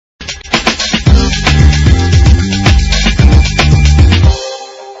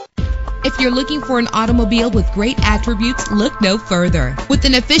If you're looking for an automobile with great attributes, look no further. With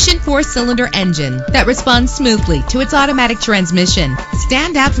an efficient 4-cylinder engine that responds smoothly to its automatic transmission,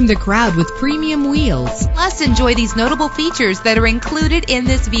 stand out from the crowd with premium wheels. Plus, enjoy these notable features that are included in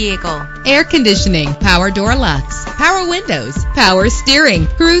this vehicle: air conditioning, power door locks, power windows, power steering,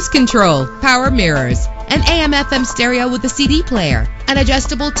 cruise control, power mirrors, an AM/FM stereo with a CD player, an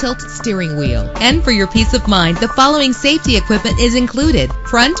adjustable tilt steering wheel. And for your peace of mind, the following safety equipment is included: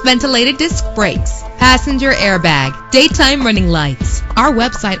 front ventilated disc brakes, passenger airbag, daytime running lights. Our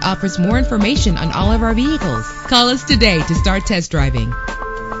website offers more information on all of our vehicles. Call us today to start test driving.